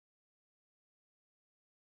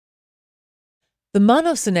The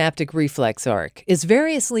monosynaptic reflex arc is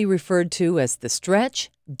variously referred to as the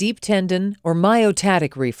stretch, deep tendon, or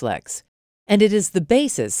myotatic reflex, and it is the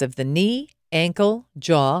basis of the knee, ankle,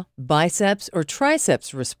 jaw, biceps, or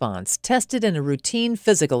triceps response tested in a routine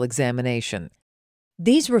physical examination.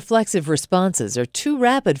 These reflexive responses are too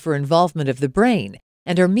rapid for involvement of the brain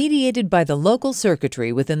and are mediated by the local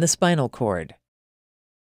circuitry within the spinal cord.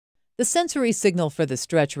 The sensory signal for the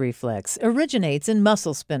stretch reflex originates in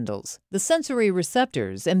muscle spindles, the sensory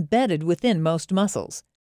receptors embedded within most muscles.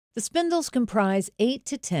 The spindles comprise 8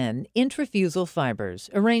 to 10 intrafusal fibers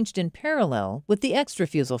arranged in parallel with the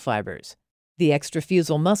extrafusal fibers. The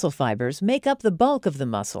extrafusal muscle fibers make up the bulk of the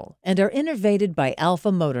muscle and are innervated by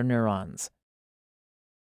alpha motor neurons.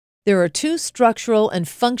 There are two structural and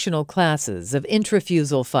functional classes of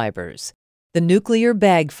intrafusal fibers: the nuclear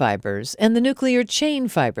bag fibers and the nuclear chain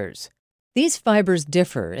fibers. These fibers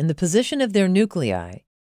differ in the position of their nuclei,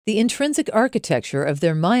 the intrinsic architecture of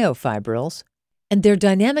their myofibrils, and their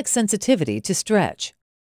dynamic sensitivity to stretch.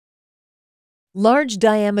 Large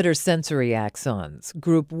diameter sensory axons,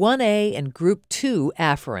 group 1A and group 2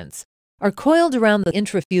 afferents, are coiled around the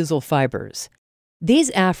intrafusal fibers.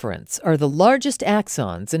 These afferents are the largest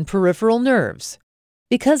axons in peripheral nerves.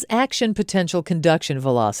 Because action potential conduction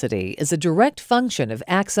velocity is a direct function of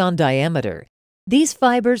axon diameter, these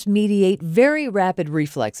fibers mediate very rapid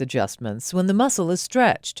reflex adjustments when the muscle is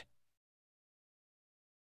stretched.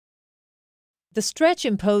 The stretch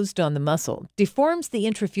imposed on the muscle deforms the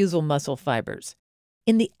intrafusal muscle fibers.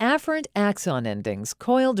 In the afferent axon endings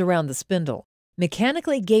coiled around the spindle,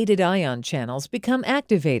 mechanically gated ion channels become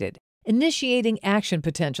activated, initiating action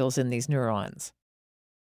potentials in these neurons.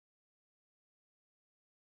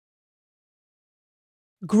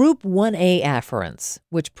 Group 1A afferents,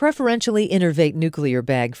 which preferentially innervate nuclear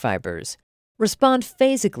bag fibers, respond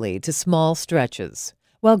phasically to small stretches,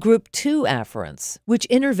 while Group 2 afferents, which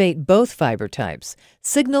innervate both fiber types,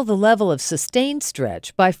 signal the level of sustained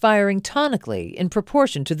stretch by firing tonically in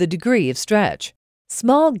proportion to the degree of stretch.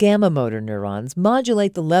 Small gamma motor neurons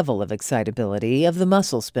modulate the level of excitability of the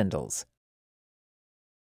muscle spindles.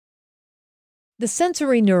 The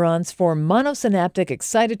sensory neurons form monosynaptic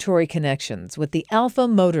excitatory connections with the alpha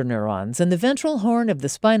motor neurons in the ventral horn of the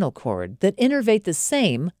spinal cord that innervate the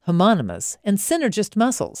same, homonymous, and synergist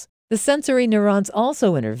muscles. The sensory neurons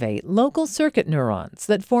also innervate local circuit neurons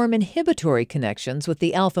that form inhibitory connections with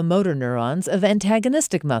the alpha motor neurons of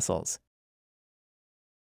antagonistic muscles.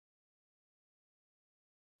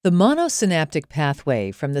 The monosynaptic pathway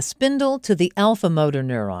from the spindle to the alpha motor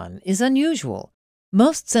neuron is unusual.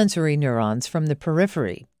 Most sensory neurons from the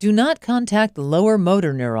periphery do not contact the lower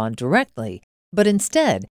motor neuron directly, but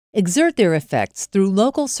instead exert their effects through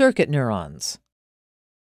local circuit neurons.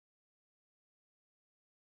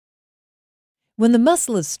 When the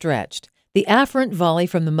muscle is stretched, the afferent volley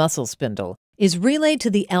from the muscle spindle is relayed to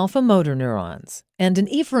the alpha motor neurons, and an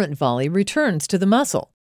efferent volley returns to the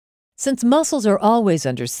muscle. Since muscles are always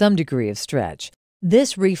under some degree of stretch,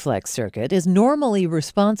 this reflex circuit is normally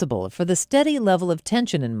responsible for the steady level of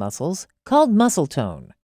tension in muscles called muscle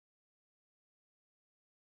tone.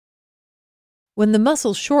 When the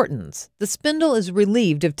muscle shortens, the spindle is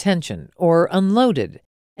relieved of tension or unloaded,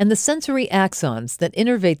 and the sensory axons that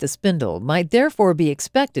innervate the spindle might therefore be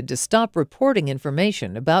expected to stop reporting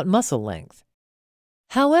information about muscle length.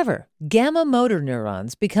 However, gamma motor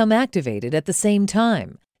neurons become activated at the same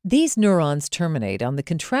time. These neurons terminate on the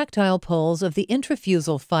contractile poles of the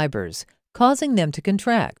intrafusal fibers, causing them to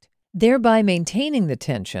contract, thereby maintaining the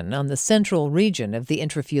tension on the central region of the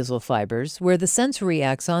intrafusal fibers where the sensory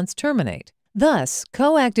axons terminate. Thus,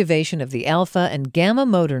 co-activation of the alpha and gamma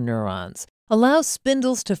motor neurons allows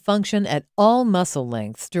spindles to function at all muscle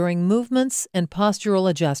lengths during movements and postural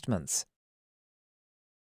adjustments.